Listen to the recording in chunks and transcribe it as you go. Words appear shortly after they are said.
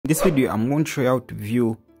this video, I'm going to show you how to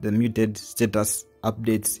view the muted status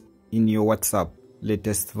updates in your WhatsApp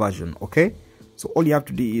latest version. Okay, so all you have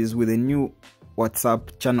to do is, with a new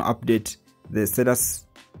WhatsApp channel update, the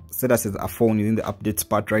statuses are found within the updates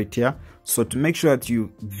part right here. So to make sure that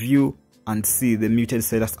you view and see the muted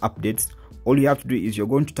status updates, all you have to do is you're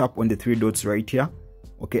going to tap on the three dots right here.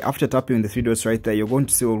 Okay, after tapping on the three dots right there, you're going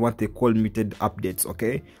to see what they call muted updates.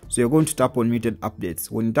 Okay, so you're going to tap on muted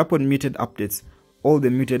updates. When you tap on muted updates, all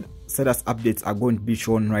the muted status updates are going to be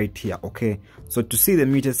shown right here. Okay, so to see the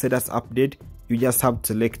muted status update, you just have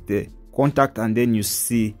to select the contact and then you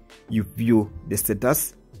view the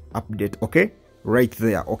status update. Okay, right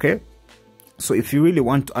there. Okay, so if you really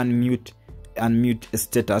want to unmute a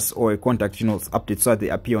status or a contact, update so that they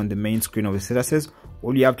appear on the main screen of the statuses,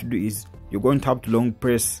 all you have to do is you're going to have to long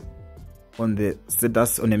press on the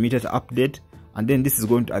status on the muted update, and then this is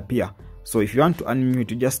going to appear. So if you want to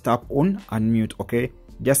unmute, you just tap on unmute. Okay,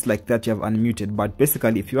 just like that, you have unmuted. But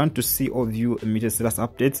basically, if you want to see or view a muted status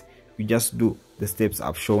updates, you just do the steps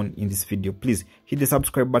I've shown in this video. Please hit the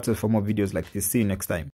subscribe button for more videos like this. See you next time.